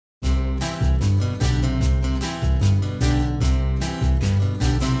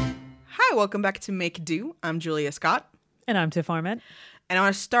Hi, welcome back to Make Do. I'm Julia Scott. And I'm Tiff Arment. And I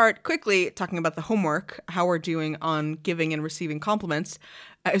want to start quickly talking about the homework, how we're doing on giving and receiving compliments.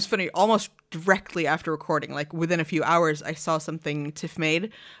 It was funny, almost directly after recording, like within a few hours, I saw something Tiff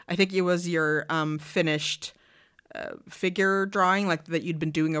made. I think it was your finished figure drawing, like that you'd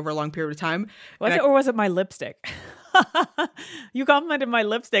been doing over a long period of time. Or was it my lipstick? You complimented my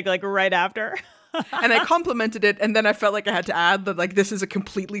lipstick like right after. And I complimented it, and then I felt like I had to add that like this is a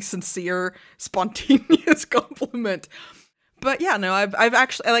completely sincere, spontaneous compliment. But yeah, no, I've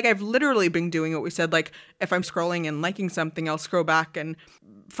actually, like, I've literally been doing what we said. Like, if I'm scrolling and liking something, I'll scroll back and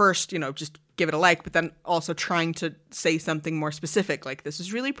first, just give it a like, but then also trying to say something more specific, like this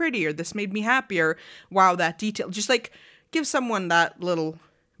is really pretty, or this made me happy, or wow, that detail. Just like give someone that little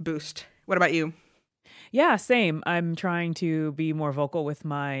boost. What about you? Yeah, same. I'm trying to be more vocal with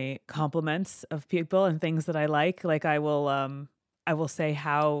my compliments of people and things that I like. Like I will say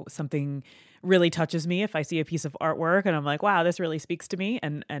how something really touches me if I see a piece of artwork and I'm like, wow, this really speaks to me,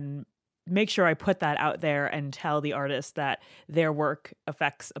 and make sure I put that out there and tell the artist that their work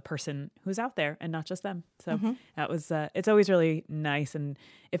affects a person who's out there and not just them. So that was, it's always really nice, and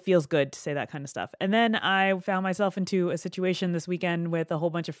it feels good to say that kind of stuff. And then I found myself into a situation this weekend with a whole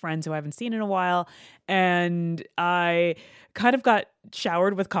bunch of friends who I haven't seen in a while, and I kind of got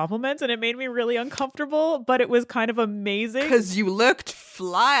showered with compliments, and it made me really uncomfortable, but it was kind of amazing. Because you looked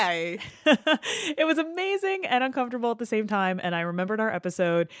fly. It was amazing and uncomfortable at the same time. And I remembered our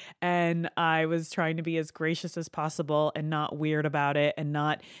episode, and I was trying to be as gracious as possible and not weird about it and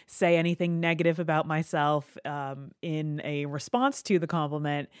not say anything negative about myself in a response to the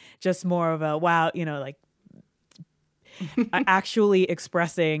compliment, just more of a, wow, like actually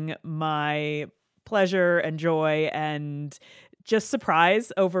expressing my pleasure and joy and just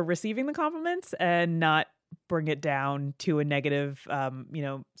surprise over receiving the compliments and not bring it down to a negative,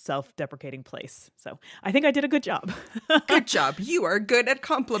 self-deprecating place. So I think I did a good job. Good job. You are good at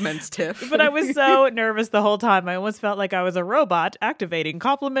compliments, Tiff. But I was so nervous the whole time. I almost felt like I was a robot activating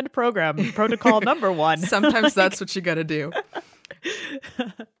compliment program protocol number 1. Sometimes that's what you got to do.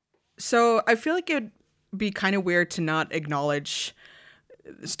 So I feel like it'd be kind of weird to not acknowledge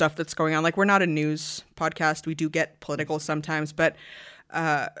stuff that's going on. Like, we're not a news podcast. We do get political sometimes, but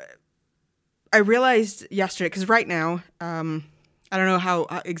I realized yesterday, because right now, I don't know how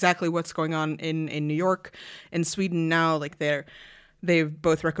exactly what's going on in New York and Sweden now. Like they've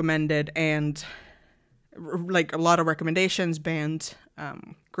both recommended and like a lot of recommendations banned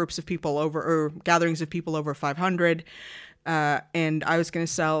groups of people or gatherings of people over 500. And I was going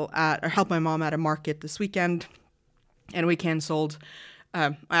to help my mom at a market this weekend, and we canceled.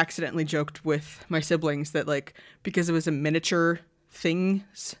 I accidentally joked with my siblings that, like, because it was a miniature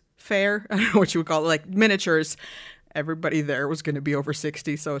things fair, I don't know what you would call it, like miniatures, everybody there was going to be over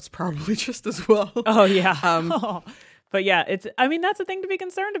 60, so it's probably just as well. Oh, yeah. But yeah, that's a thing to be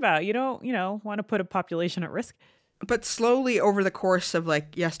concerned about. You don't, want to put a population at risk. But slowly over the course of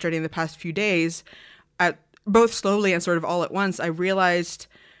like yesterday and the past few days, both slowly and sort of all at once, I realized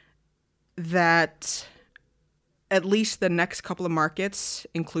that at least the next couple of markets,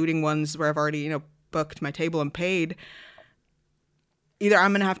 including ones where I've already, booked my table and paid, either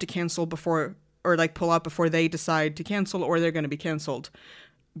I'm going to have to cancel before, or like pull out before they decide to cancel, or they're going to be canceled.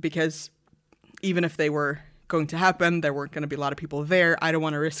 Because even if they were going to happen, there weren't going to be a lot of people there. I don't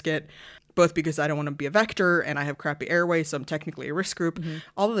want to risk it, both because I don't want to be a vector and I have crappy airways, so I'm technically a risk group,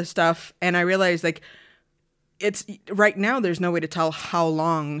 all of this stuff. And I realized, like, it's right now, there's no way to tell how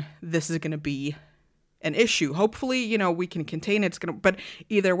long this is going to be an issue. Hopefully, we can contain it. But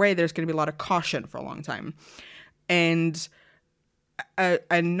either way, there's going to be a lot of caution for a long time. And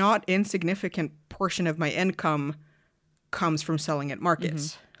a not insignificant portion of my income comes from selling at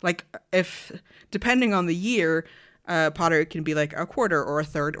markets. Like, if, depending on the year, Potter can be like a quarter or a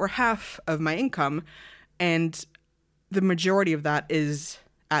third or half of my income. And the majority of that is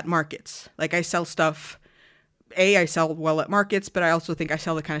at markets. Like, I sell stuff, I sell well at markets, but I also think I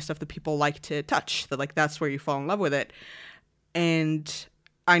sell the kind of stuff that people like to touch, that like, that's where you fall in love with it. And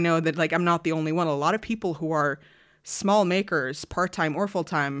I know that, like, I'm not the only one. A lot of people who are small makers, part-time or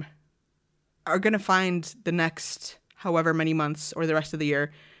full-time, are going to find the next however many months or the rest of the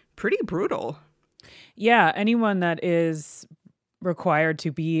year pretty brutal. Yeah, anyone that is required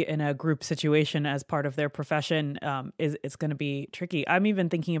to be in a group situation as part of their profession is going to be tricky. I'm even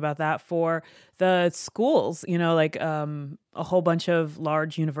thinking about that for the schools, a whole bunch of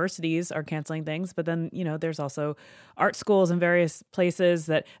large universities are canceling things, but then, there's also art schools in various places,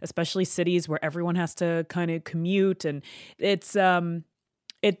 that especially cities where everyone has to kind of commute, and it's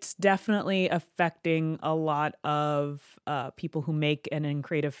It's definitely affecting a lot of people who make and in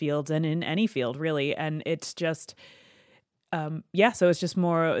creative fields and in any field, really. And it's just, so it's just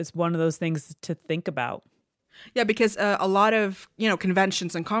it's one of those things to think about. Yeah, because a lot of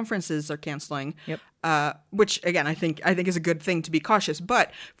conventions and conferences are canceling. Yep. Which again, I think is a good thing to be cautious.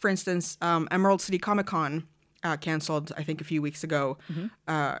 But for instance, Emerald City Comic Con canceled, I think, a few weeks ago.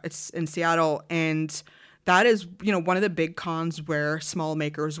 Mm-hmm. It's in Seattle, and that is one of the big cons where small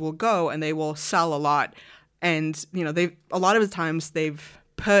makers will go and they will sell a lot. And they a lot of the times they've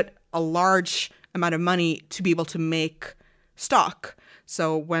put a large amount of money to be able to make stock.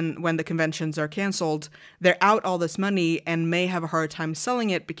 So when the conventions are canceled, they're out all this money and may have a hard time selling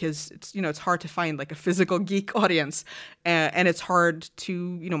it because it's hard to find like a physical geek audience, and it's hard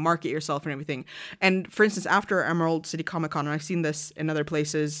to market yourself and everything. And for instance, after Emerald City Comic Con, and I've seen this in other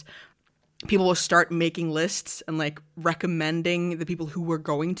places, people will start making lists and like recommending the people who were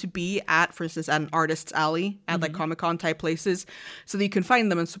going to be at, for instance, at an artist's alley at like Comic-Con type places, so that you can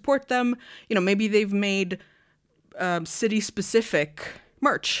find them and support them. Maybe they've made city specific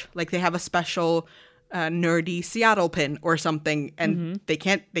merch, like they have a special nerdy Seattle pin or something, and they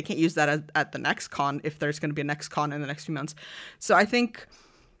can't use that at the next con if there's going to be a next con in the next few months. So I think,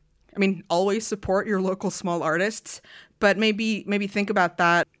 always support your local small artists, but maybe think about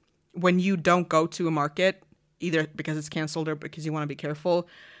that when you don't go to a market, either because it's canceled or because you want to be careful,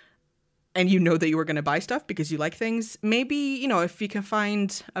 and that you were going to buy stuff because you like things. Maybe, if you can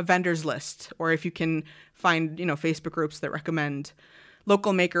find a vendors list, or if you can find, Facebook groups that recommend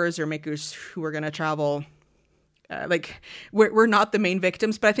local makers or makers who are going to travel. We're not the main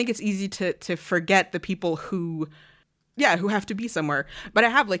victims, but I think it's easy to forget the people who have to be somewhere. But I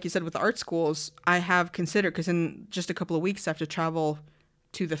have, like you said, with the art schools, I have considered, because in just a couple of weeks I have to travel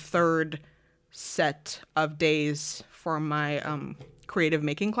to the third set of days for my creative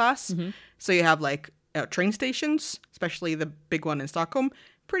making class. So you have like train stations, especially the big one in Stockholm,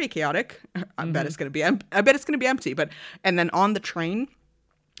 pretty chaotic. I bet it's going to be empty, and then on the train,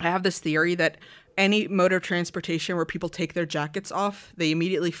 I have this theory that any mode of transportation where people take their jackets off, they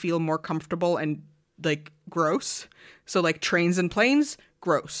immediately feel more comfortable and like gross. So like trains and planes,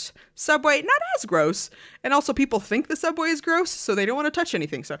 gross. Subway, not as gross. And also people think the subway is gross, so they don't want to touch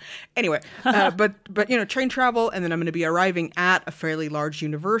anything. So anyway, but train travel, and then I'm going to be arriving at a fairly large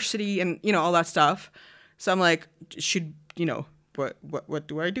university and, all that stuff. So I'm like, what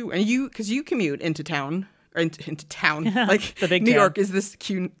do I do? And because you commute into town, or into town, like the big New town. York is this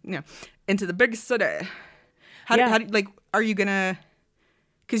cute, into the big city. How do are you gonna,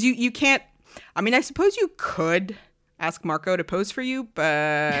 because you can't, I suppose you could ask Marco to pose for you,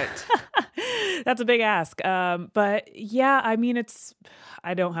 but that's a big ask. But yeah,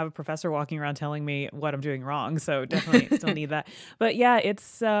 I don't have a professor walking around telling me what I'm doing wrong, so definitely still need that. But yeah,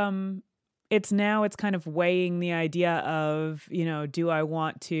 it's kind of weighing the idea of, do I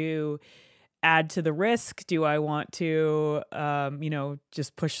want to add to the risk? Do I want to,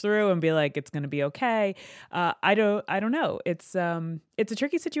 just push through and be like, it's going to be okay? I don't know. It's a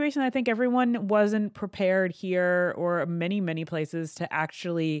tricky situation. I think everyone wasn't prepared here, or many, many places, to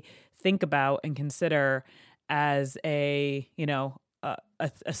actually think about and consider as a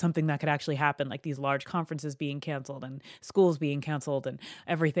something that could actually happen, like these large conferences being canceled and schools being canceled and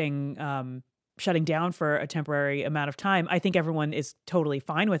everything, shutting down for a temporary amount of time. I think everyone is totally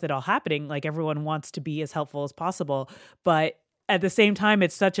fine with it all happening. Like, everyone wants to be as helpful as possible. But at the same time,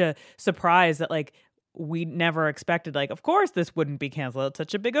 it's such a surprise that, like, we never expected, like, of course this wouldn't be canceled. It's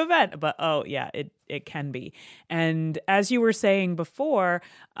such a big event. But, oh, yeah, it can be. And as you were saying before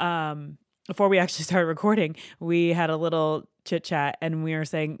we actually started recording, we had a little chit chat, and we were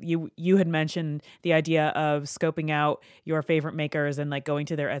saying you had mentioned the idea of scoping out your favorite makers and like going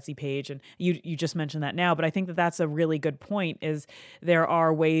to their Etsy page, and you just mentioned that now. But I think that that's a really good point. Is there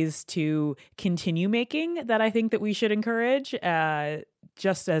are ways to continue making that I think that we should encourage,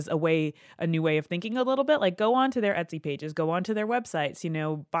 just as a new way of thinking a little bit. Like, go on to their Etsy pages, go on to their websites,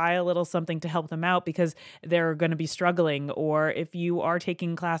 buy a little something to help them out because they're going to be struggling. Or if you are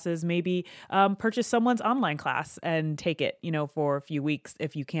taking classes, maybe purchase someone's online class and take it, for a few weeks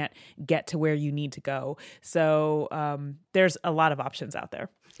if you can't get to where you need to go. So there's a lot of options out there.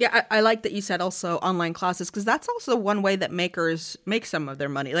 Yeah, I like that you said also online classes, because that's also one way that makers make some of their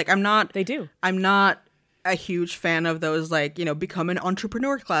money. Like, I'm not a huge fan of those, like, become an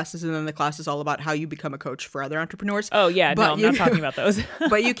entrepreneur classes, and then the class is all about how you become a coach for other entrepreneurs. Oh yeah, but I'm not talking about those.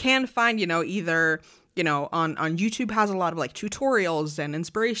 But you can find, either, on YouTube has a lot of like tutorials and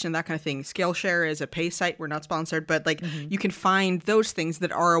inspiration, that kind of thing. Skillshare is a pay site. We're not sponsored, but like you can find those things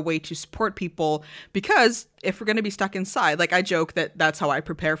that are a way to support people, because if we're going to be stuck inside, like I joke that that's how I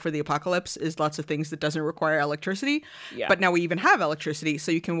prepare for the apocalypse, is lots of things that doesn't require electricity. Yeah. But now we even have electricity,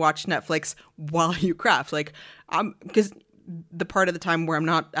 so you can watch Netflix while you craft. Like because the part of the time where I'm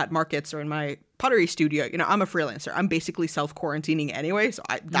not at markets or in my pottery studio, I'm a freelancer. I'm basically self-quarantining anyway, so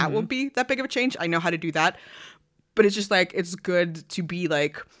that won't be that big of a change. I know how to do that. But it's just like, it's good to be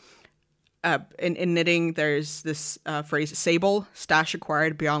like, in knitting, there's this phrase, sable, stash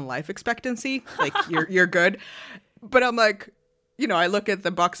acquired beyond life expectancy. Like, you're good. But I'm like, I look at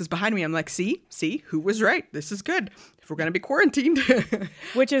the boxes behind me, I'm like, see, who was right? This is good. If we're going to be quarantined.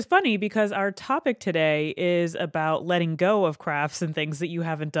 Which is funny, because our topic today is about letting go of crafts and things that you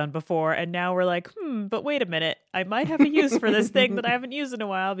haven't done before. And now we're like, but wait a minute. I might have a use for this thing that I haven't used in a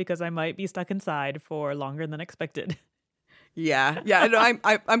while, because I might be stuck inside for longer than expected. Yeah. No,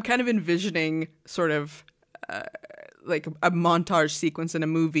 I'm kind of envisioning sort of like a montage sequence in a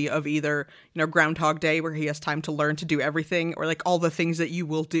movie of either, Groundhog Day, where he has time to learn to do everything, or like all the things that you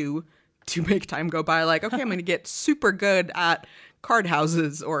will do to make time go by. Like, okay, I'm going to get super good at card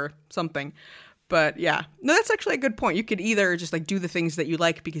houses or something. But yeah, no, that's actually a good point. You could either just like do the things that you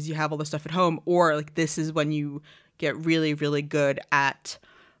like because you have all the stuff at home, or like this is when you get really, really good at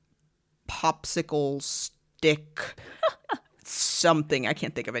popsicle stick something. I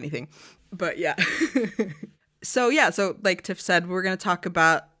can't think of anything. But yeah. So like Tiff said, we're going to talk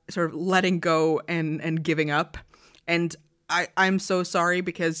about sort of letting go and giving up. And I'm so sorry,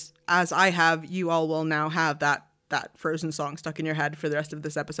 because as I have, you all will now have that Frozen song stuck in your head for the rest of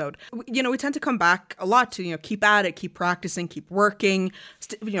this episode. We tend to come back a lot to, keep at it, keep practicing, keep working,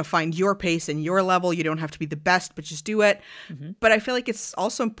 find your pace and your level. You don't have to be the best, but just do it. Mm-hmm. But I feel like it's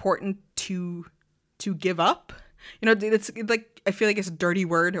also important to give up. It's like, I feel like it's a dirty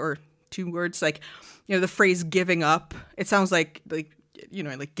word, or two words, like, the phrase giving up. It sounds like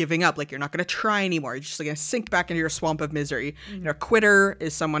giving up, like you're not going to try anymore. You're just going to sink back into your swamp of misery. Mm-hmm. A quitter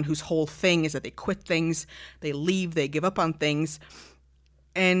is someone whose whole thing is that they quit things, they leave, they give up on things.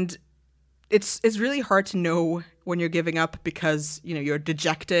 And it's really hard to know when you're giving up, because, you're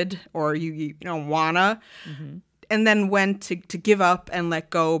dejected, or you don't wanna. Mm-hmm. And then when to give up and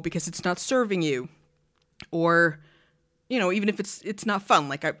let go because it's not serving you. Or, even if it's not fun.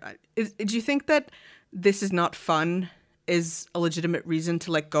 Like, do you think that this is not fun is a legitimate reason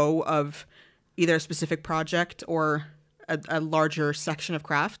to let go of either a specific project or a larger section of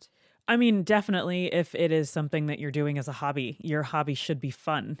craft? I mean, definitely, if it is something that you're doing as a hobby, your hobby should be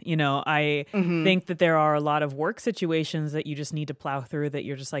fun. I think that there are a lot of work situations that you just need to plow through, that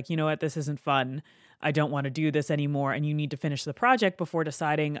you're just like, this isn't fun. I don't want to do this anymore. And you need to finish the project before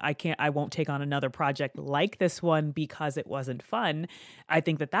deciding I won't take on another project like this one because it wasn't fun. I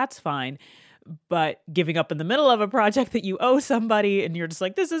think that that's fine. But giving up in the middle of a project that you owe somebody, and you're just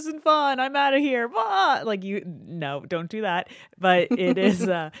like, this isn't fun, I'm out of here. Blah! Like, no, don't do that. But it is,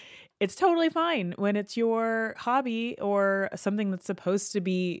 it's totally fine when it's your hobby or something that's supposed to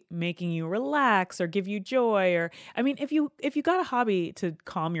be making you relax or give you joy. Or, I mean, if you got a hobby to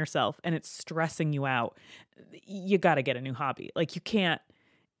calm yourself and it's stressing you out, you got to get a new hobby. Like, you can't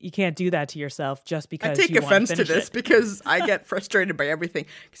do that to yourself just because I take offense to this it. Because I get frustrated by everything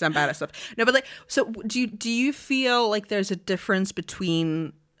because I'm bad at stuff. No, but like, so do you feel like there's a difference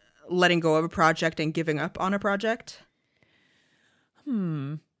between letting go of a project and giving up on a project?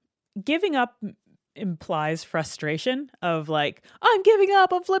 Giving up implies frustration of like, I'm giving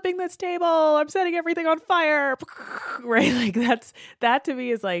up, I'm flipping this table, I'm setting everything on fire, right? Like that to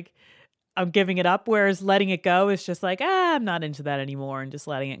me is like, I'm giving it up, whereas letting it go is just like, I'm not into that anymore, and just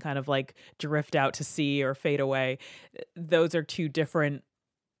letting it kind of like drift out to sea or fade away. Those are two different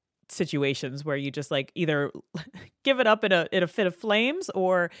situations where you just like either give it up in a fit of flames,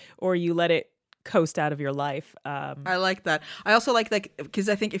 or you let it coast out of your life. I like that. I also like that because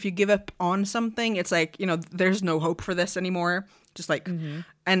I think if you give up on something, it's like, there's no hope for this anymore. Just like,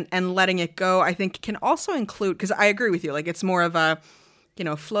 and letting it go, I think can also include, because I agree with you, like it's more of a,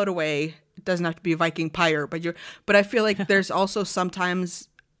 float away. It doesn't have to be a Viking pyre, but I feel like there's also sometimes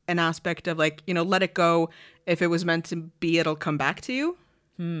an aspect of like, let it go. If it was meant to be, it'll come back to you.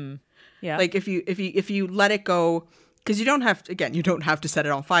 Yeah. Like if you let it go, because you don't have to set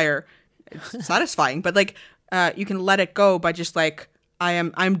it on fire. It's satisfying, but like, you can let it go by just like,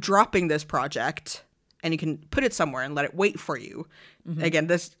 I'm dropping this project, and you can put it somewhere and let it wait for you. Mm-hmm. Again,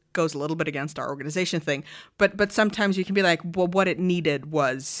 this goes a little bit against our organization thing, but sometimes you can be like, well, what it needed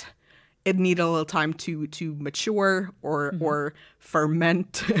a little time to mature or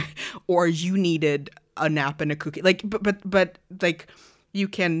ferment, or you needed a nap and a cookie. Like, but like you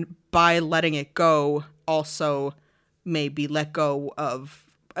can, by letting it go, also maybe let go of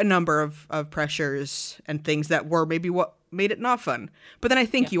a number of pressures and things that were maybe what made it not fun. But then I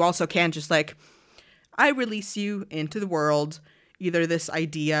think you also can just like, I release you into the world, either this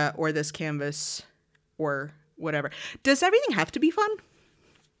idea or this canvas or whatever. Does everything have to be fun?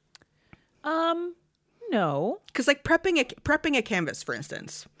 No. Because like prepping a canvas, for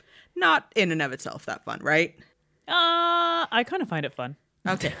instance, not in and of itself that fun, right? I kind of find it fun.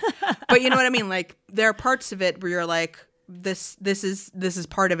 Okay. But you know what I mean? Like there are parts of it where you're like, this is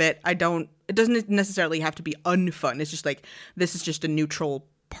part of it. It doesn't necessarily have to be unfun. It's just like, this is just a neutral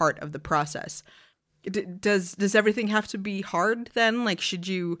part of the process. Does everything have to be hard then? Like,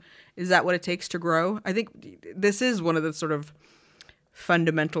 is that what it takes to grow? I think this is one of the sort of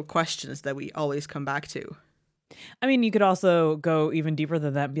fundamental questions that we always come back to. I mean, you could also go even deeper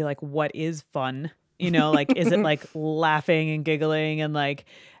than that and be like, what is fun? You know, like, is it like laughing and giggling and like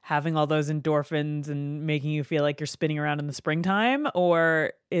having all those endorphins and making you feel like you're spinning around in the springtime?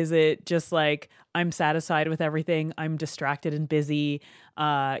 Or is it just like, I'm satisfied with everything, I'm distracted and busy?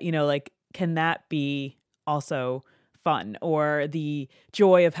 Like, can that be also fun? Or the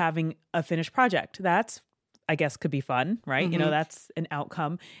joy of having a finished project, that's, I guess, could be fun, right? Mm-hmm. You know, that's an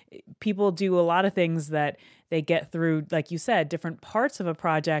outcome. People do a lot of things that they get through, like you said, different parts of a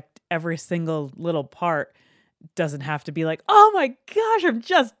project. Every single little part doesn't have to be like, oh my gosh, I'm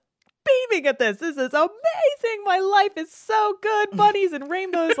just beaming at this. This is amazing. My life is so good. Bunnies and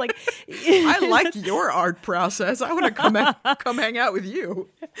rainbows. Like, I like your art process. I want to come hang out with you.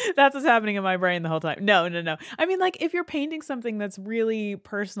 That's what's happening in my brain the whole time. No. I mean, like, if you're painting something that's really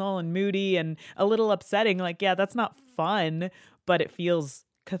personal and moody and a little upsetting, like, yeah, that's not fun, but it feels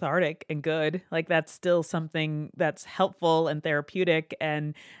cathartic and good. Like, that's still something that's helpful and therapeutic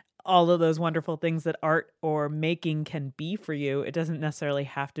and all of those wonderful things that art or making can be for you. It doesn't necessarily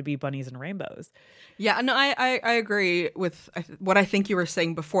have to be bunnies and rainbows. Yeah, no, I agree with what I think you were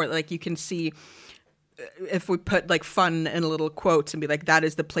saying before. Like, you can see, if we put like fun in little quotes and be like, that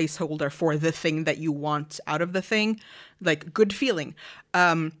is the placeholder for the thing that you want out of the thing, like good feeling,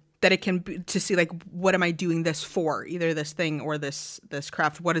 that it can be to see like, what am I doing this for? Either this thing or this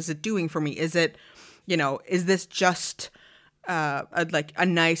craft. What is it doing for me? Is it, is this just a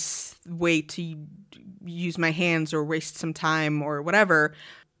nice way to use my hands or waste some time or whatever?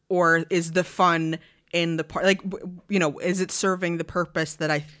 Or is the fun in the part, like, is it serving the purpose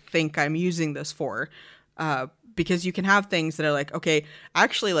that I think I'm using this for? Because you can have things that are like, okay,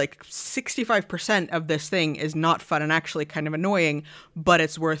 actually like 65% of this thing is not fun and actually kind of annoying, but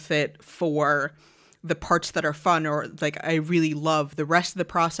it's worth it for the parts that are fun, or like I really love the rest of the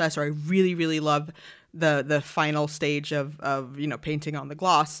process, or I really, really love the final stage of painting on the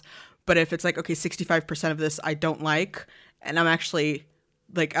gloss. But if it's like, okay, 65% of this I don't like, and I'm actually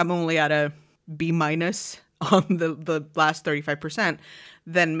like, I'm only at a B- on the last 35%,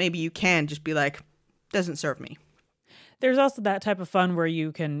 then maybe you can just be like, doesn't serve me. There's also that type of fun where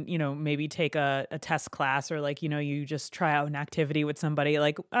you can, maybe take a test class, or like, you just try out an activity with somebody,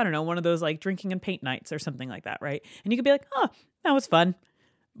 like, I don't know, one of those like drinking and paint nights or something like that, right? And you could be like, oh, that was fun.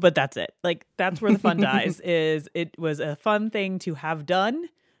 But that's it. Like, that's where the fun dies, is it was a fun thing to have done,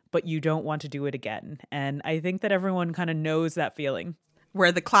 but you don't want to do it again. And I think that everyone kind of knows that feeling.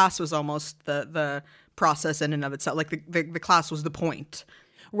 Where the class was almost the process in and of itself. Like the class was the point.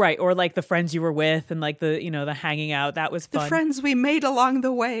 Right. Or like the friends you were with and like the, the hanging out, that was fun. The friends we made along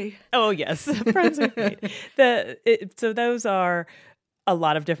the way. Oh, yes. Friends we made. So those are a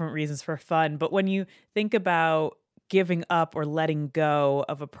lot of different reasons for fun. But when you think about giving up or letting go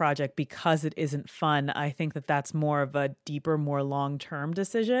of a project because it isn't fun, I think that that's more of a deeper, more long-term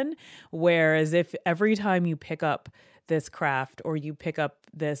decision. Whereas if every time you pick up this craft or you pick up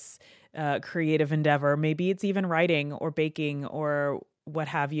this creative endeavor, maybe it's even writing or baking or what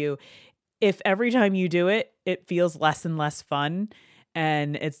have you, if every time you do it, it feels less and less fun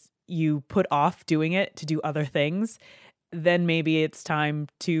and you put off doing it to do other things, then maybe it's time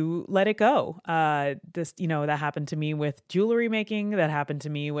to let it go. That happened to me with jewelry making, that happened to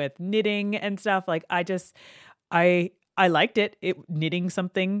me with knitting and stuff. Like, I liked it. Knitting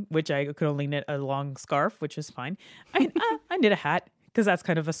something, which I could only knit a long scarf, which is fine. I knit a hat because that's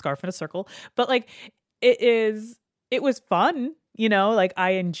kind of a scarf in a circle, but like, it was fun, like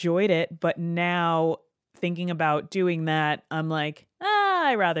I enjoyed it. But now thinking about doing that, I'm like,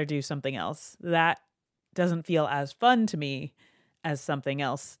 I'd rather do something else. That doesn't feel as fun to me as something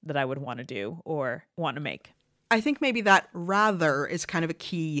else that I would want to do or want to make. I think maybe that rather is kind of a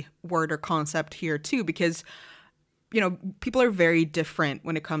key word or concept here too, because, people are very different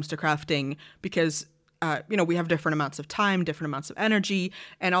when it comes to crafting, because we have different amounts of time, different amounts of energy.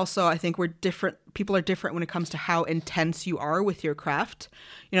 And also I think people are different when it comes to how intense you are with your craft.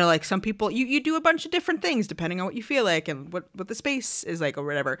 Like some people, you do a bunch of different things depending on what you feel like and what the space is like or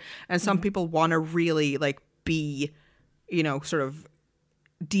whatever. And some people want to really like be, sort of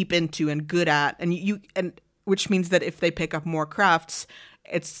deep into and good at, and which means that if they pick up more crafts,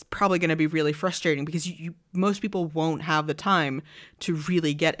 it's probably going to be really frustrating because most people won't have the time to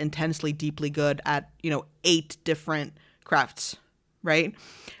really get intensely, deeply good at, 8 different crafts, right?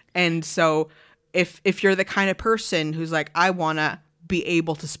 And so if you're the kind of person who's like, I want to be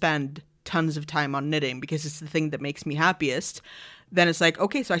able to spend tons of time on knitting because it's the thing that makes me happiest, then it's like,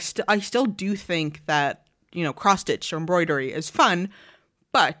 okay, so I still do think that, cross stitch or embroidery is fun,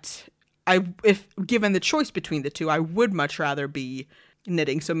 but if given the choice between the two, I would much rather be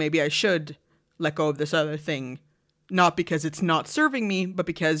knitting. So maybe I should let go of this other thing, not because it's not serving me, but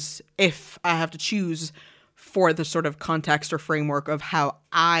because if I have to choose for the sort of context or framework of how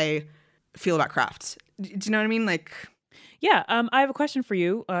I feel about crafts. Do you know what I mean? Like, yeah, I have a question for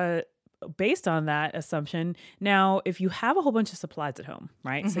you. Based on that assumption, now, if you have a whole bunch of supplies at home,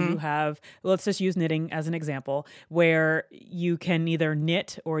 right? So you have, let's just use knitting as an example, where you can either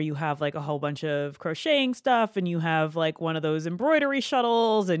knit or you have like a whole bunch of crocheting stuff and you have like one of those embroidery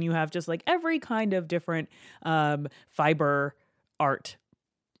shuttles and you have just like every kind of different fiber art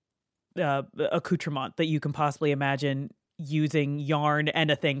accoutrement that you can possibly imagine using yarn and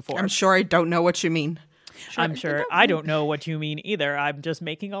a thing for. I'm sure I don't know what you mean. Sure, I'm sure I don't know what you mean either. I'm just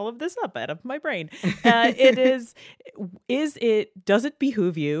making all of this up out of my brain. Does it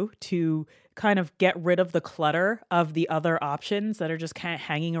behoove you to kind of get rid of the clutter of the other options that are just kind of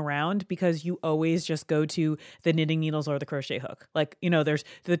hanging around because you always just go to the knitting needles or the crochet hook? Like, there's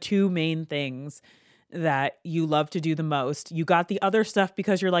the two main things that you love to do the most. You got the other stuff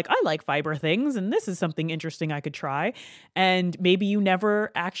because you're like, I like fiber things and this is something interesting I could try. And maybe you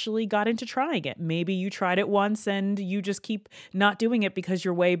never actually got into trying it. Maybe you tried it once and you just keep not doing it because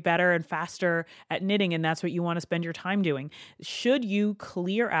you're way better and faster at knitting and that's what you want to spend your time doing. Should you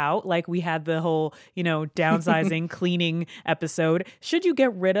clear out, like we had the whole, downsizing, cleaning episode, should you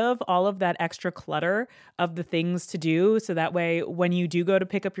get rid of all of that extra clutter of the things to do so that way when you do go to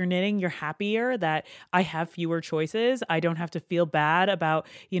pick up your knitting, you're happier that I have fewer choices. I don't have to feel bad about,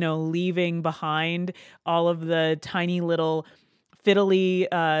 leaving behind all of the tiny little fiddly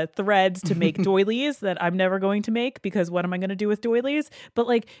threads to make doilies that I'm never going to make because what am I going to do with doilies? But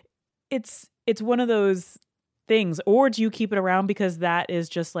like, it's one of those things. Or do you keep it around because that is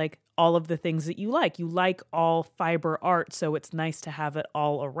just like all of the things that you like? You like all fiber art, so it's nice to have it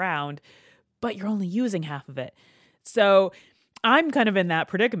all around, but you're only using half of it. So I'm kind of in that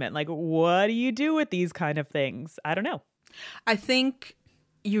predicament. Like, what do you do with these kind of things? I don't know. I think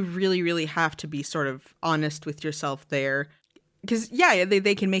you really, really have to be sort of honest with yourself there. Because, yeah,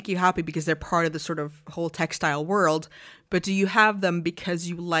 they can make you happy because they're part of the sort of whole textile world. But do you have them because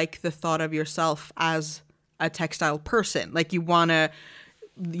you like the thought of yourself as a textile person? Like, you want to,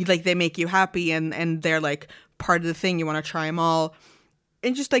 like, they make you happy and they're, like, part of the thing. You want to try them all.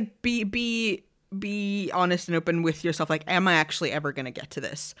 And just, like, be honest and open with yourself. Like, am I actually ever going to get to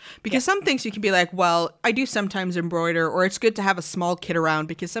this? Because some things you can be like, well, I do sometimes embroider, or it's good to have a small kit around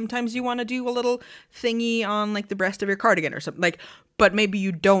because sometimes you want to do a little thingy on like the breast of your cardigan or something. Like, but maybe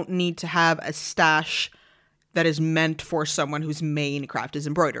you don't need to have a stash that is meant for someone whose main craft is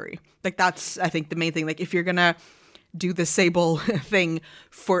embroidery. Like, that's, I think, the main thing. Like, if you're going to do the Sable thing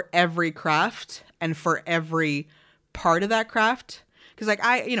for every craft and for every part of that craft, because like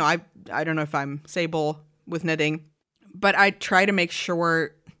I don't know if I'm Sable with knitting, but I try to make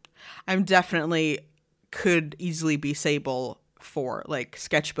sure I'm definitely could easily be Sable for like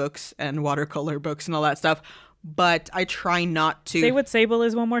sketchbooks and watercolor books and all that stuff. But I try not to. Say what Sable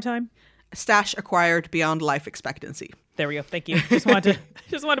is one more time. Stash acquired beyond life expectancy. There we go. Thank you. Just wanted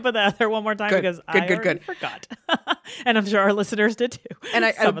to put that out there one more time because I forgot, and I'm sure our listeners did too. And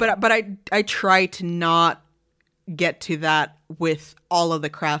I try to not get to that with all of the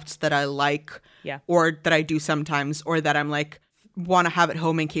crafts that I like, or that I do sometimes, or that I'm like want to have at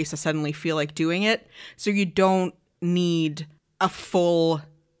home in case I suddenly feel like doing it. So you don't need a full,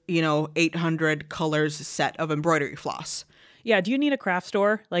 800 colors set of embroidery floss. Yeah. Do you need a craft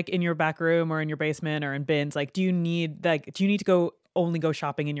store like in your back room or in your basement or in bins? Like, do you need to only go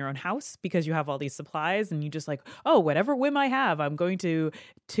shopping in your own house because you have all these supplies and you just like, oh, whatever whim I have, I'm going to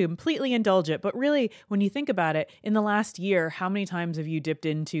completely indulge it. But really, when you think about it, in the last year, how many times have you dipped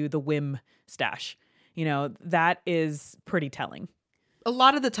into the whim stash? That is pretty telling. A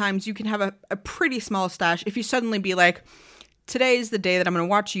lot of the times you can have a pretty small stash if you suddenly be like, today is the day that I'm going to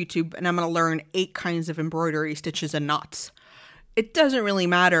watch YouTube and I'm going to learn 8 kinds of embroidery, stitches, and knots. It doesn't really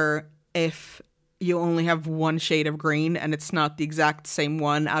matter if you only have one shade of green and it's not the exact same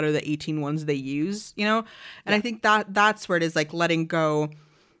one out of the 18 ones they use, you know? And I think that's where it is, like, letting go.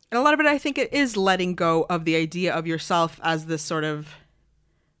 And a lot of it, I think it is letting go of the idea of yourself as this sort of,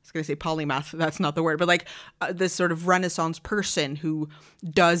 I was going to say polymath, that's not the word, but like this sort of Renaissance person who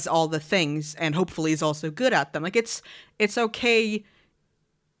does all the things and hopefully is also good at them. Like, it's okay.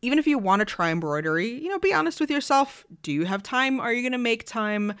 Even if you want to try embroidery, you know, be honest with yourself. Do you have time? Are you going to make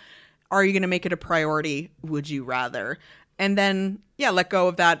time? Are you going to make it a priority? Would you rather? And then, yeah, let go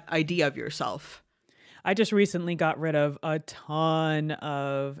of that idea of yourself. I just recently got rid of a ton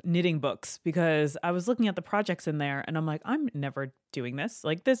of knitting books because I was looking at the projects in there and I'm like, I'm never doing this.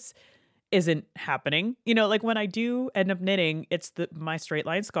 Like, this isn't happening. You know, like when I do end up knitting, it's my straight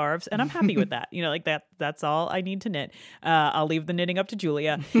line scarves and I'm happy with that. You know, like that's all I need to knit. I'll leave the knitting up to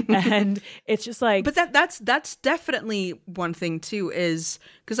Julia. And it's just like, but that's definitely one thing too, is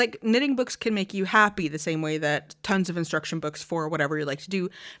because like knitting books can make you happy the same way that tons of instruction books for whatever you like to do,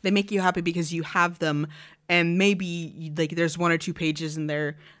 they make you happy because you have them. And maybe like there's 1 or 2 pages in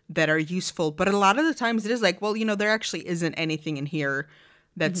there that are useful. But a lot of the times it is like, well, you know, there actually isn't anything in here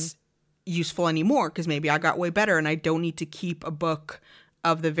that's useful anymore because maybe I got way better and I don't need to keep a book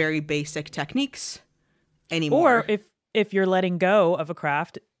of the very basic techniques anymore. Or if you're letting go of a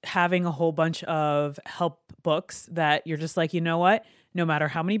craft, having a whole bunch of help books that you're just like, you know what, no matter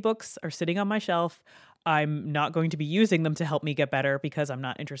how many books are sitting on my shelf, I'm not going to be using them to help me get better because I'm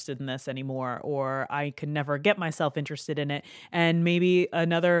not interested in this anymore, or I can never get myself interested in it. And maybe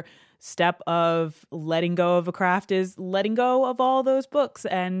another step of letting go of a craft is letting go of all those books.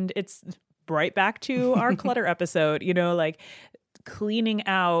 And it's right back to our clutter episode, you know, like cleaning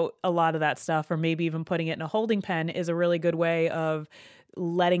out a lot of that stuff, or maybe even putting it in a holding pen is a really good way of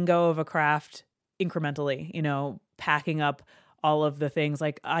letting go of a craft incrementally, you know, packing up all of the things.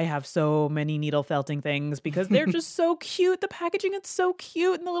 Like, I have so many needle felting things because they're just so cute. The packaging is so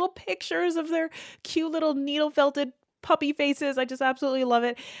cute, and the little pictures of their cute little needle felted puppy faces. I just absolutely love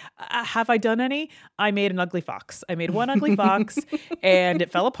it. Have I done any? I made an ugly fox. I made one ugly fox and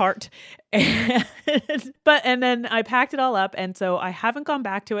it fell apart. And then I packed it all up. And so I haven't gone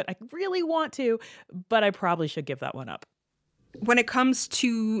back to it. I really want to, but I probably should give that one up. When it comes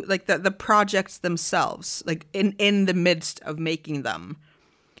to like the projects themselves, like in the midst of making them,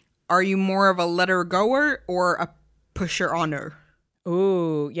 are you more of a letter goer or a pusher honor?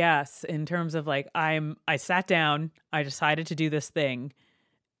 Ooh, yes. In terms of like, I sat down, I decided to do this thing.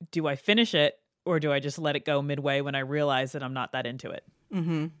 Do I finish it or do I just let it go midway when I realize that I'm not that into it?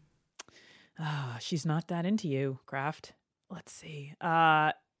 Mm-hmm. She's not that into you, Craft. Let's see.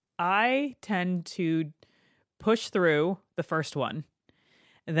 I tend to push through the first one.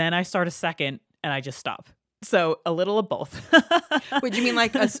 Then I start a second and I just stop. So a little of both. Wait, do you mean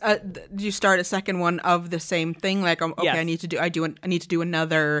like do you start a second one of the same thing? Like, okay, yes. I need to do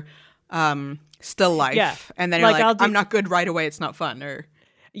another still life. Yeah. And then you're like I'm not good right away. It's not fun. Or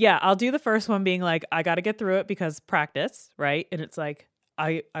yeah, I'll do the first one being like, I got to get through it because practice, right? And it's like,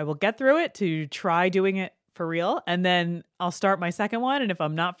 I will get through it to try doing it for real. And then I'll start my second one. And if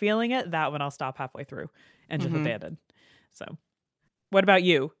I'm not feeling it, that one I'll stop halfway through and just abandon. So what about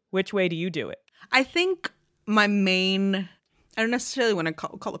you? Which way do you do it? I think my main, I don't necessarily want to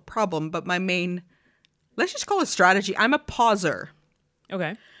call it problem, but my main, let's just call it strategy. I'm a pauser.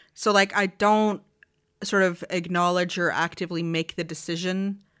 Okay. So like, I don't sort of acknowledge or actively make the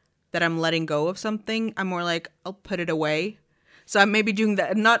decision that I'm letting go of something. I'm more like, I'll put it away. So I'm maybe doing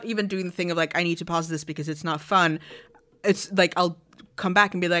that, not even doing the thing of like, I need to pause this because it's not fun. It's like, I'll come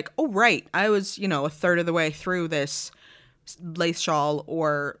back and be like, oh, right. I was, a third of the way through this lace shawl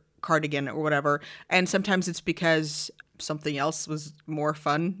or cardigan or whatever. And sometimes it's because something else was more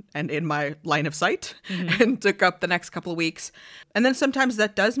fun and in my line of sight and took up the next couple of weeks. And then sometimes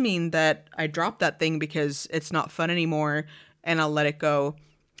that does mean that I drop that thing because it's not fun anymore and I'll let it go.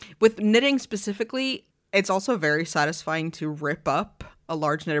 With knitting specifically, it's also very satisfying to rip up a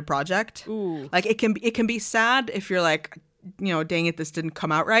large knitted project. Ooh. Like it can be sad if you're like, dang it, this didn't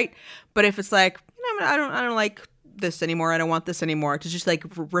come out right. But if it's like, I don't like this anymore, I don't want this anymore, to just like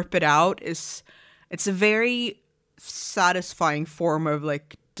rip it out it's a very satisfying form of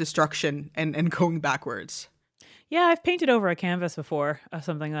like destruction and going backwards. Yeah, I've painted over a canvas before of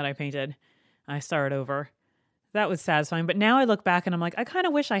something that I painted. I started over. That was satisfying. But now I look back and I'm like, I kind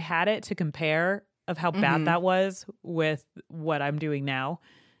of wish I had it to compare of how bad that was with what I'm doing now.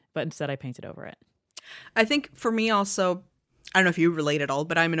 But instead I painted over it. I think for me also, I don't know if you relate at all,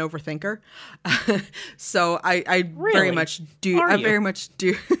 but I'm an overthinker. So I Really? very much do. Are I you? very much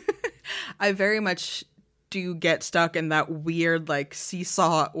do. I very much do get stuck in that weird like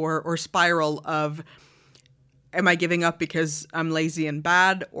seesaw or spiral of, am I giving up because I'm lazy and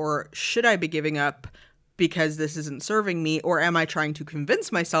bad, or should I be giving up because this isn't serving me, or am I trying to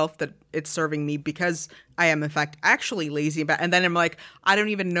convince myself that it's serving me because I am in fact actually lazy and bad? And then I'm like, I don't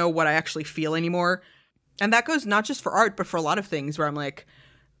even know what I actually feel anymore. And that goes not just for art, but for a lot of things where I'm like,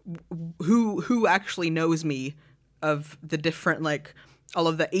 who actually knows me, of the different, like, all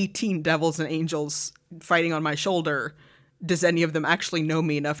of the 18 devils and angels fighting on my shoulder? Does any of them actually know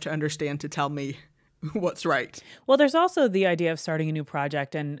me enough to understand to tell me what's right? Well, there's also the idea of starting a new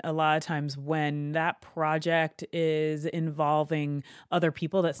project. And a lot of times when that project is involving other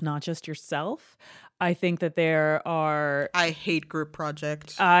people, that's not just yourself. I think that there are, I hate group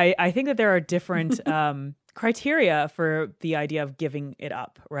projects. I think that there are different criteria for the idea of giving it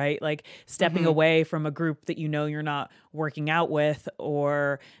up, right? Like stepping away from a group that you know you're not working out with,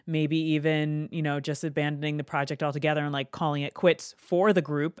 or maybe even, you know, just abandoning the project altogether and like calling it quits for the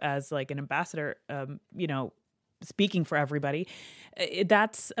group as like an ambassador, you know, speaking for everybody.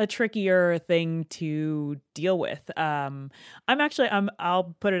 That's a trickier thing to deal with. I'll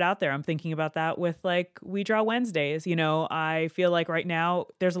put it out there. I'm thinking about that with like We Draw Wednesdays. You know, I feel like right now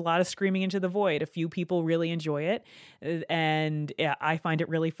there's a lot of screaming into the void. A few people really enjoy it, and yeah, I find it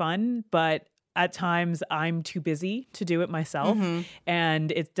really fun, but at times I'm too busy to do it myself,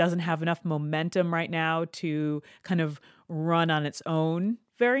 and it doesn't have enough momentum right now to kind of run on its own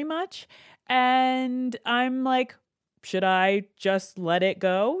very much. And I'm like, should I just let it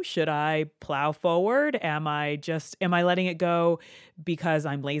go? Should I plow forward? Am I letting it go because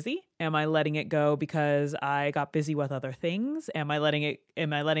I'm lazy? Am I letting it go because I got busy with other things? Am I letting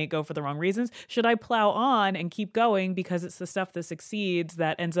it go for the wrong reasons? Should I plow on and keep going because it's the stuff that succeeds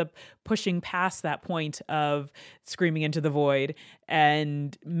that ends up pushing past that point of screaming into the void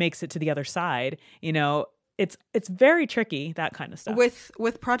and makes it to the other side? You know, it's very tricky, that kind of stuff.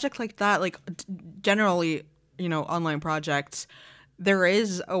 With projects like that, like generally, you know, online projects, there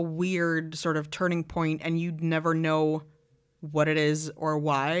is a weird sort of turning point, and you'd never know what it is or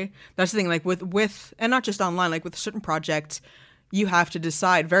why. That's the thing. Like with and not just online, like with certain projects, you have to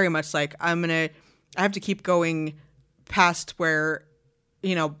decide very much like, I have to keep going past where,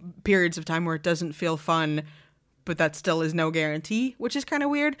 you know, periods of time where it doesn't feel fun, but that still is no guarantee, which is kind of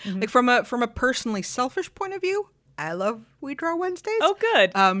weird. Like from a personally selfish point of view, I love We Draw Wednesdays. Oh,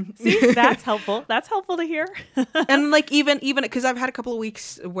 good. See, that's helpful. That's helpful to hear. And like even because I've had a couple of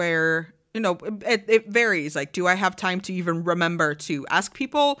weeks where, you know, it varies. Like, do I have time to even remember to ask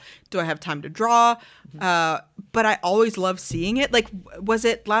people? Do I have time to draw? But I always love seeing it. Like, was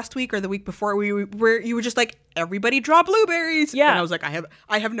it last week or the week before where you were just like, everybody draw blueberries? Yeah. And I was like,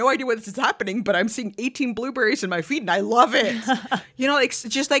 I have no idea what this is happening, but I'm seeing 18 blueberries in my feed and I love it. You know, like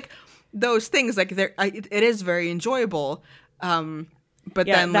just like those things, like it is very enjoyable. But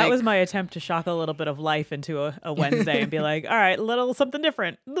yeah, then that like, was my attempt to shock a little bit of life into a Wednesday and be like, all right, a little something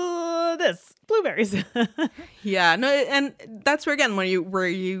different. This blueberries. yeah, no, and that's where again where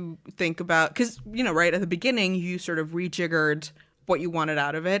you think about, because, you know, right at the beginning you sort of rejiggered what you wanted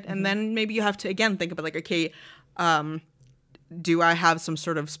out of it, and then maybe you have to again think about like, okay, do I have some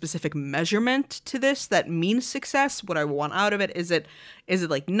sort of specific measurement to this that means success? What I want out of it? Is it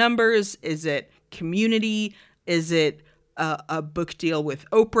like numbers? Is it community? Is it a book deal with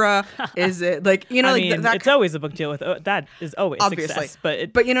Oprah? Is it like, you know, I like mean, that it's always a book deal with that is always obviously success,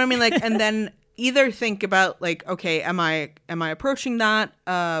 but you know what I mean, like, and then either think about like, okay, am I approaching that,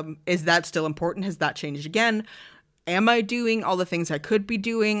 is that still important? Has that changed again? Am I doing all the things I could be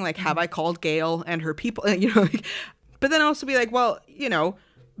doing? Like, have I called Gail and her people? You know, like, but then also be like, well, you know,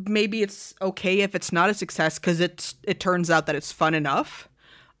 maybe it's okay if it's not a success because it turns out that it's fun enough,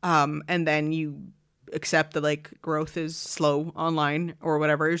 and then you accept that like growth is slow online or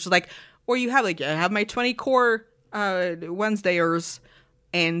whatever. It's just like, or you have like, I have my 20 core Wednesdayers,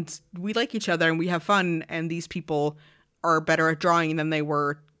 and we like each other and we have fun, and these people are better at drawing than they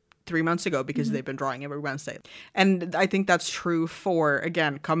were 3 months ago because they've been drawing every Wednesday. And I think that's true for,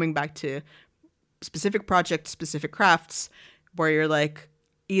 again, coming back to specific projects, specific crafts, where you're like,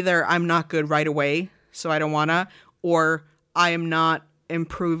 either I'm not good right away, so I don't wanna, or I am not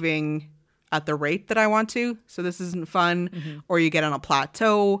improving at the rate that I want to, so this isn't fun, or you get on a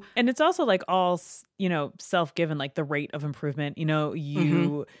plateau. And it's also like all, you know, self-given, like the rate of improvement. You know,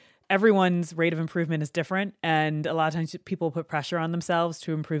 you everyone's rate of improvement is different. And a lot of times people put pressure on themselves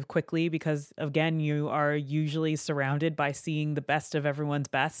to improve quickly because, again, you are usually surrounded by seeing the best of everyone's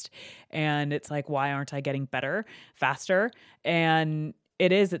best. And it's like, why aren't I getting better faster? And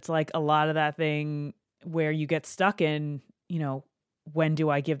it's like a lot of that thing where you get stuck in, when do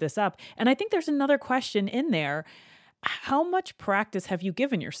I give this up? And I think there's another question in there. How much practice have you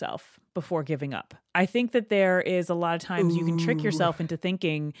given yourself before giving up? I think that there is a lot of times you can trick yourself into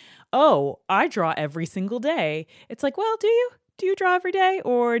thinking, oh, I draw every single day. It's like, well, do you? Do you draw every day?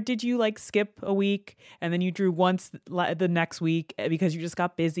 Or did you like skip a week and then you drew once the next week because you just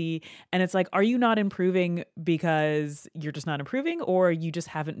got busy? And it's like, are you not improving because you're just not improving, or you just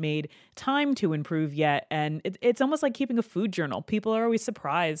haven't made time to improve yet? And it's almost like keeping a food journal. People are always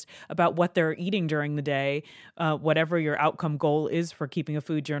surprised about what they're eating during the day, whatever your outcome goal is for keeping a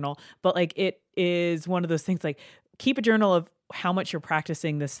food journal. But like, it is one of those things, like, keep a journal of how much you're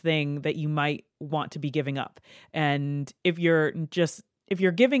practicing this thing that you might want to be giving up. And if you're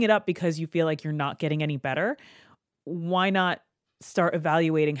giving it up because you feel like you're not getting any better, why not start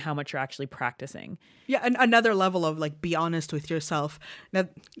evaluating how much you're actually practicing? Yeah, and another level of like, be honest with yourself. Now,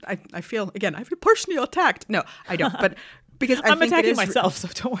 I feel personally attacked. No, I don't. But because I'm attacking myself, so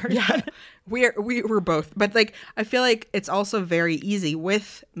don't worry. Yeah, we're both. But like, I feel like it's also very easy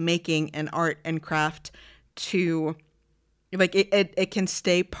with making an art and craft to, like, it can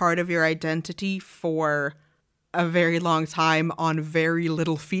stay part of your identity for a very long time on very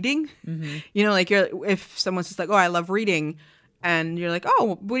little feeding. Mm-hmm. Like, if someone says like, oh, I love reading, and you're like,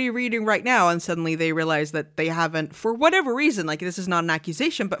 oh, what are you reading right now? And suddenly they realize that they haven't, for whatever reason, like, this is not an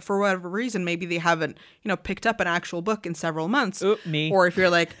accusation, but for whatever reason, maybe they haven't, picked up an actual book in several months. Oop, me. Or if you're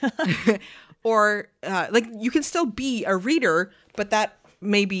like, or like, you can still be a reader, but that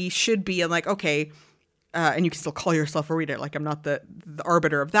maybe should be like, okay, and you can still call yourself a reader. Like, I'm not the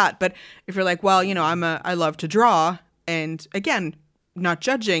arbiter of that. But if you're like, well, I love to draw, and again, not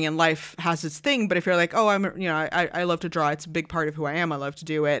judging, and life has its thing. But if you're like, oh, I love to draw. It's a big part of who I am. I love to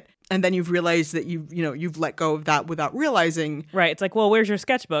do it. And then you've realized that you've let go of that without realizing. Right. It's like, well, where's your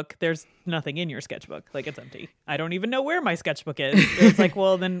sketchbook? There's nothing in your sketchbook. Like, it's empty. I don't even know where my sketchbook is. It's like,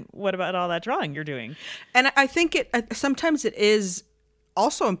 well, then what about all that drawing you're doing? And I think sometimes it is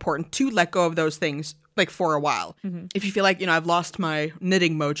also important to let go of those things, like, for a while. Mm-hmm. If you feel like, I've lost my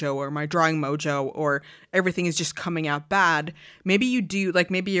knitting mojo or my drawing mojo, or everything is just coming out bad, maybe you do, like,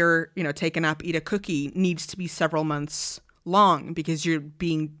 maybe your, take a nap, eat a cookie needs to be several months long because you're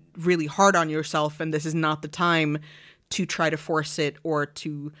being really hard on yourself, and this is not the time to try to force it or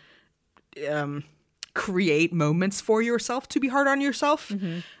to create moments for yourself to be hard on yourself.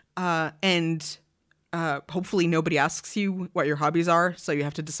 Mm-hmm. And hopefully nobody asks you what your hobbies are, so you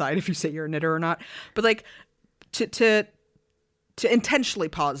have to decide if you say you're a knitter or not. But like, to intentionally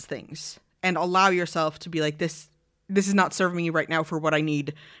pause things and allow yourself to be like, this is not serving me right now for what I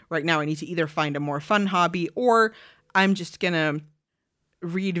need right now. I need to either find a more fun hobby, or I'm just gonna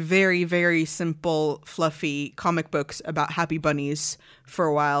read very, very simple, fluffy comic books about happy bunnies for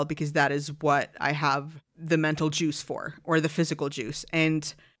a while because that is what I have the mental juice for, or the physical juice.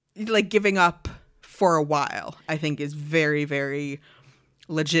 And like, giving up for a while, I think, is very, very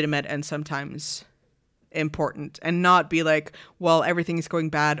legitimate and sometimes important, and not be like, well, everything is going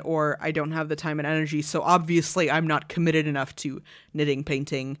bad, or I don't have the time and energy, so obviously I'm not committed enough to knitting,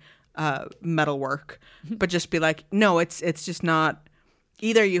 painting, metalwork. But just be like, no, it's just not.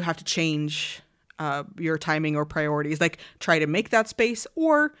 Either you have to change your timing or priorities, like try to make that space,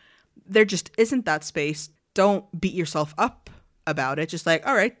 or there just isn't that space. Don't beat yourself up about it. Just like,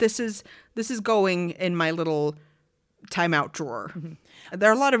 all right, this is going in my little timeout drawer. Mm-hmm.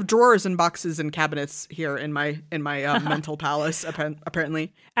 There are a lot of drawers and boxes and cabinets here in my mental palace,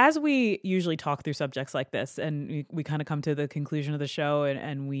 apparently. As we usually talk through subjects like this, and we kind of come to the conclusion of the show,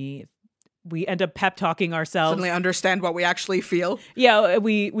 and we end up pep talking ourselves. Suddenly understand what we actually feel. Yeah,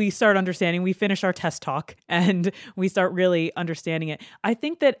 we start understanding. We finish our test talk and we start really understanding it. I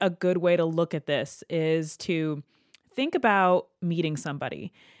think that a good way to look at this is to think about meeting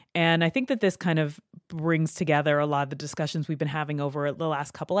somebody. And I think that this kind of brings together a lot of the discussions we've been having over the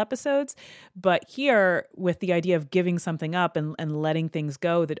last couple episodes. But here, with the idea of giving something up and letting things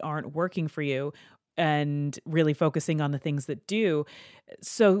go that aren't working for you, and really focusing on the things that do.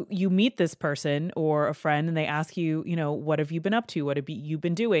 So you meet this person or a friend and they ask you, what have you been up to? What have you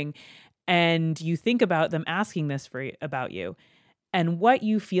been doing? And you think about them asking this about you, and what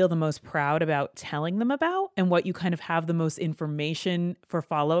you feel the most proud about telling them about, and what you kind of have the most information for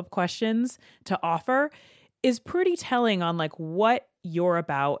follow-up questions to offer is pretty telling on like what you're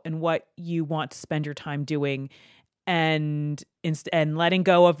about and what you want to spend your time doing. and letting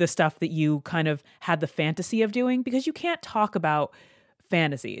go of the stuff that you kind of had the fantasy of doing, because you can't talk about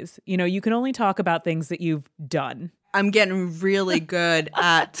fantasies. You can only talk about things that you've done. I'm getting really good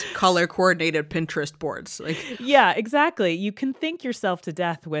at color coordinated Pinterest boards. Yeah, exactly. You can think yourself to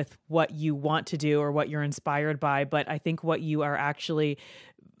death with what you want to do or what you're inspired by, but I think what you are actually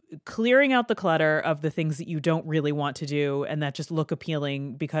clearing out the clutter of the things that you don't really want to do and that just look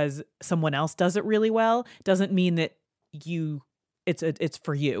appealing because someone else does it really well doesn't mean that it's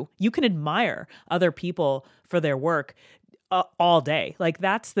for you. You can admire other people for their work all day.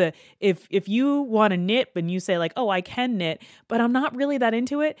 That's if you want to knit and you say oh, I can knit, but I'm not really that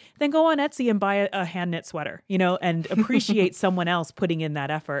into it, then go on Etsy and buy a hand knit sweater, and appreciate someone else putting in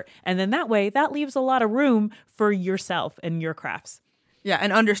that effort. And then that way that leaves a lot of room for yourself and your crafts. Yeah,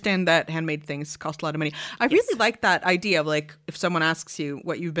 and understand that handmade things cost a lot of money. I really like that idea of if someone asks you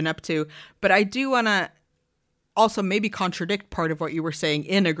what you've been up to, but I do want to also maybe contradict part of what you were saying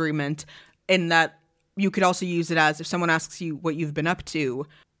in agreement, in that you could also use it as, if someone asks you what you've been up to,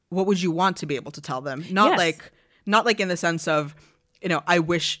 what would you want to be able to tell them? Not like in the sense of, I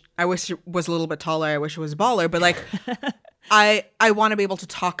wish it was a little bit taller, I wish it was a baller, but I want to be able to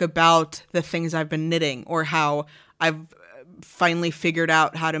talk about the things I've been knitting, or how I've finally figured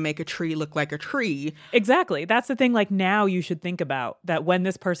out how to make a tree look like a tree. Exactly. That's the thing. Now you should think about that when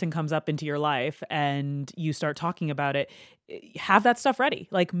this person comes up into your life and you start talking about it, have that stuff ready.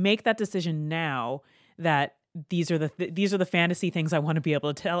 Make that decision now that these are the fantasy things I want to be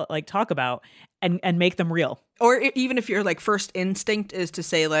able to talk about and make them real. Or even if your first instinct is to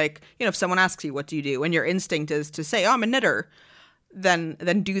say if someone asks you, what do you do? And your instinct is to say, oh, I'm a knitter, then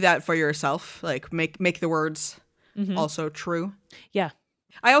do that for yourself. Make the words also true. Yeah.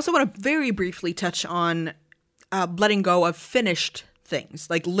 I also want to very briefly touch on letting go of finished things.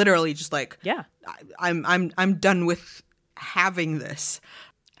 Literally just yeah. I'm done with having this.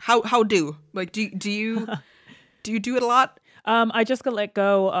 How do you do you do it a lot? I just got let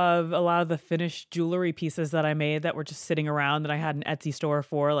go of a lot of the finished jewelry pieces that I made that were just sitting around that I had an Etsy store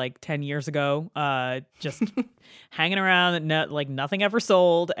for 10 years ago, just hanging around that nothing ever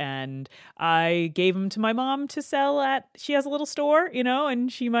sold. And I gave them to my mom to sell she has a little store,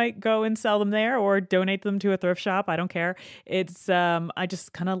 and she might go and sell them there or donate them to a thrift shop. I don't care. It's, I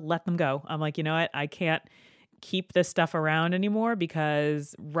just kind of let them go. I'm like, you know what? I can't keep this stuff around anymore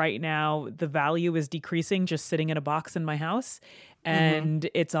because right now the value is decreasing just sitting in a box in my house, and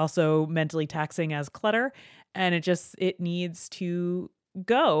it's also mentally taxing as clutter, and it needs to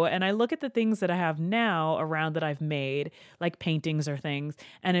go. And I look at the things that I have now around that I've made, like paintings or things,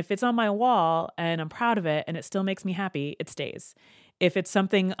 and if it's on my wall and I'm proud of it and it still makes me happy, it stays. If it's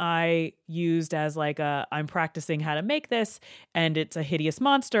something I used as I'm practicing how to make this and it's a hideous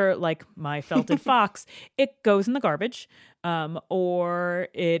monster like my felted fox, it goes in the garbage. Or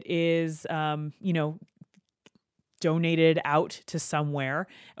it is, donated out to somewhere,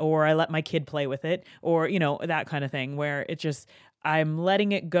 or I let my kid play with it, or, that kind of thing where I'm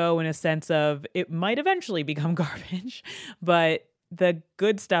letting it go in a sense of it might eventually become garbage, but the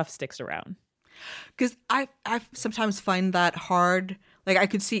good stuff sticks around. Because I sometimes find that hard. I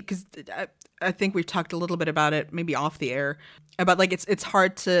could see, because I think we've talked a little bit about it, maybe off the air, about it's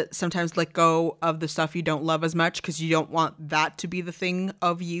hard to sometimes let go of the stuff you don't love as much because you don't want that to be the thing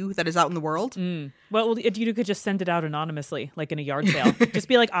of you that is out in the world. Well, you could just send it out anonymously, in a yard sale. Just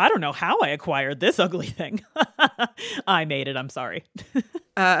be I don't know how I acquired this ugly thing. I made it. I'm sorry.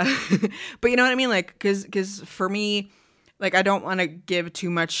 But you know what I mean? Because for me, I don't want to give too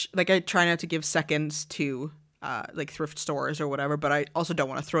much. I try not to give seconds to thrift stores or whatever, but I also don't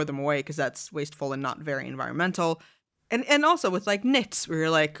want to throw them away because that's wasteful and not very environmental. And also with knits, where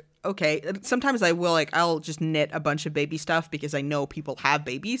you're okay, sometimes I'll just knit a bunch of baby stuff because I know people have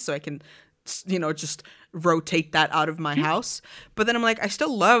babies, so I can, just rotate that out of my house. But then I'm I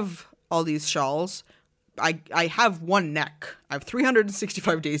still love all these shawls. I have one neck. I have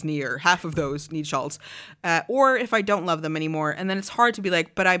 365 days in a year. Half of those need shawls. Or if I don't love them anymore, and then it's hard to be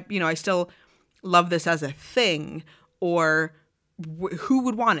but I still love this as a thing, or who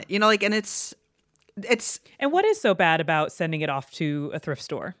would want it? And it's. And what is so bad about sending it off to a thrift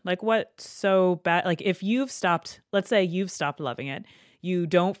store? What's so bad? If let's say you've stopped loving it, you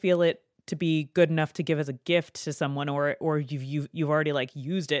don't feel it to be good enough to give as a gift to someone, or you've already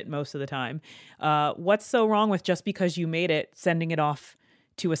used it most of the time. What's so wrong with just because you made it, sending it off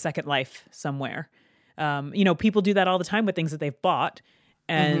to a second life somewhere? People do that all the time with things that they've bought,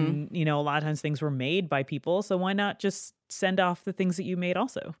 and a lot of times things were made by people. So why not just send off the things that you made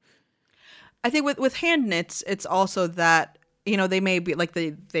also? I think with hand knits, it's also that you know, they may be like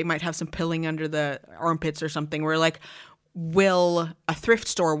they might have some pilling under the armpits or something, where like, will a thrift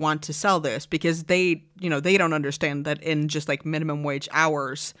store want to sell this? Because they, you know, they don't understand that in just like minimum wage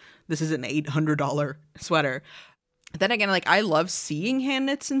hours, this is an $800 sweater. Then again, like, I love seeing hand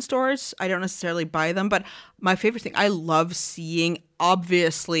knits in stores. I don't necessarily buy them, but my favorite thing, I love seeing,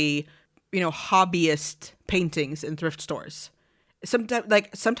 obviously, you know, hobbyist paintings in thrift stores.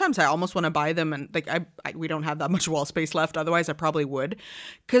 Sometimes I almost want to buy them, and like we don't have that much wall space left. Otherwise, I probably would,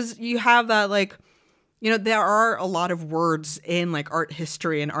 because you have that, like, you know, there are a lot of words in like art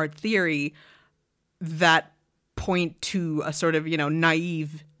history and art theory that point to a sort of, you know,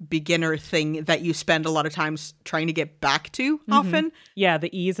 naive beginner thing that you spend a lot of times trying to get back to often. Yeah,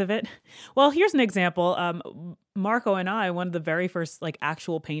 the ease of it. Well, here's an example. Marco and I, one of the very first like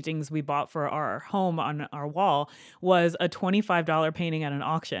actual paintings we bought for our home on our wall was a $25 painting at an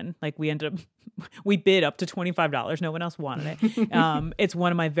auction. Like we bid up to $25. No one else wanted it. It's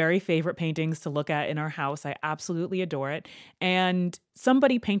one of my very favorite paintings to look at in our house. I absolutely adore it. And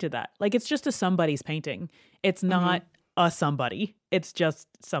somebody painted that. Like, it's just a somebody's painting. It's not a somebody. It's just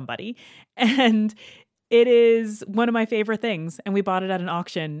somebody. And it is one of my favorite things. And we bought it at an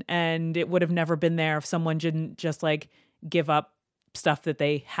auction, and it would have never been there if someone didn't just like give up stuff that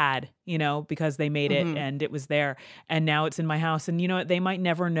they had, you know, because they made it and it was there. And now it's in my house. And you know what? They might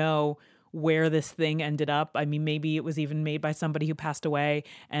never know where this thing ended up. I mean, maybe it was even made by somebody who passed away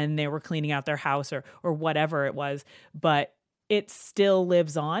and they were cleaning out their house or whatever it was, but it still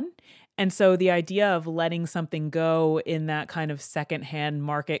lives on. And so the idea of letting something go in that kind of secondhand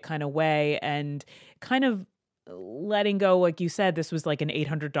market kind of way, and kind of letting go, like you said, this was like an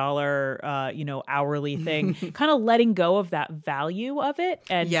 $800, you know, hourly thing, kind of letting go of that value of it,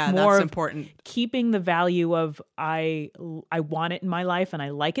 and more that's important. Keeping the value of I want it in my life and I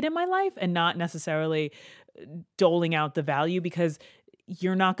like it in my life, and not necessarily doling out the value, because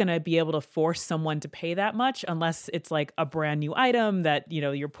you're not going to be able to force someone to pay that much unless it's like a brand new item that, you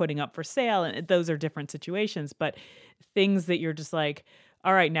know, you're putting up for sale. And those are different situations, but things that you're just like,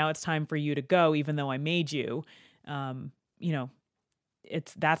 all right, now it's time for you to go, even though I made you, you know,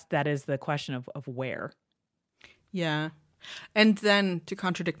 that is the question of where. Yeah. And then, to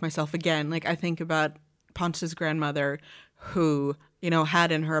contradict myself again, like, I think about Ponce's grandmother, who, you know,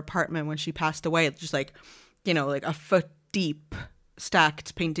 had in her apartment when she passed away, just like, you know, like a foot deep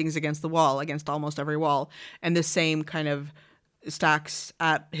stacked paintings against the wall, against almost every wall, and the same kind of stacks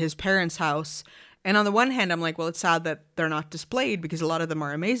at his parents' house. And on the one hand, I'm like, well, it's sad that they're not displayed, because a lot of them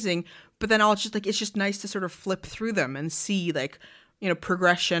are amazing. But then it's just nice to sort of flip through them and see, like, you know,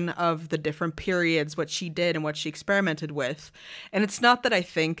 progression of the different periods, what she did and what she experimented with. And it's not that I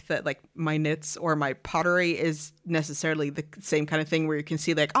think that like my knits or my pottery is necessarily the same kind of thing where you can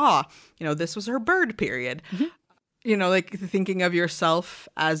see like, you know, this was her bird period. You know, like thinking of yourself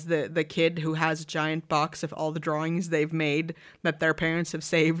as the kid who has a giant box of all the drawings they've made that their parents have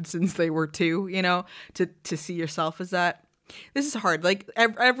saved since they were 2, you know, to see yourself as that. This is hard. Like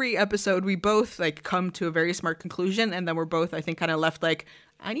every episode, we both like come to a very smart conclusion, and then we're both, I think, kind of left like,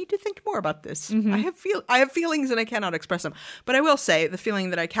 I need to think more about this. I have feelings and I cannot express them. But I will say the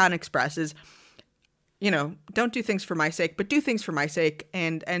feeling that I can express is, you know, don't do things for my sake, but do things for my sake,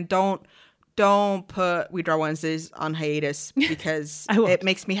 and don't put We Draw Wednesdays on hiatus, because it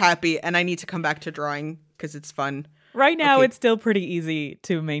makes me happy and I need to come back to drawing because it's fun. Right now, It's still pretty easy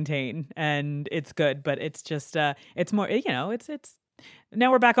to maintain and it's good, but it's just, it's more, you know, it's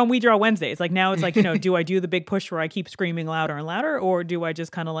now we're back on We Draw Wednesdays. Like now it's like, you know, do I do the big push where I keep screaming louder and louder, or do I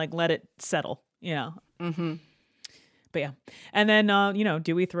just kind of like let it settle, you know? But yeah. And then, you know,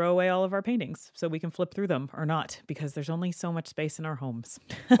 do we throw away all of our paintings so we can flip through them or not? Because there's only so much space in our homes.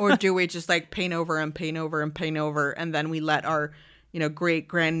 Or do we just like paint over and paint over and paint over, and then we let our, you know, great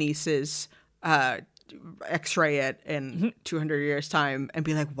grandnieces x-ray it in 200 years time and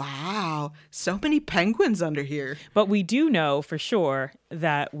be like, wow, so many penguins under here. But we do know for sure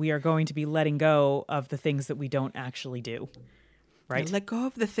that we are going to be letting go of the things that we don't actually do. Right? Let go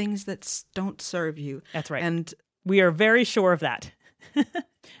of the things that don't serve you. That's right. And we are very sure of that.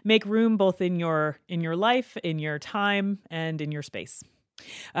 Make room both in your life, in your time, and in your space.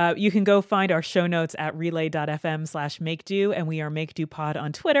 You can go find our show notes at relay.fm/makedo, and we are Make Do Pod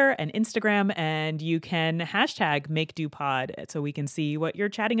on Twitter and Instagram, and you can hashtag Make Do Pod so we can see what you're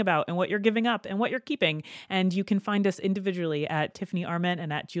chatting about and what you're giving up and what you're keeping. And you can find us individually at Tiffany Arment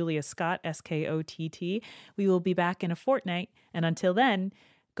and at Julia Scott, SKOTT. We will be back in a fortnight, and until then,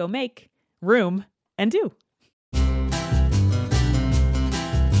 go make room and do.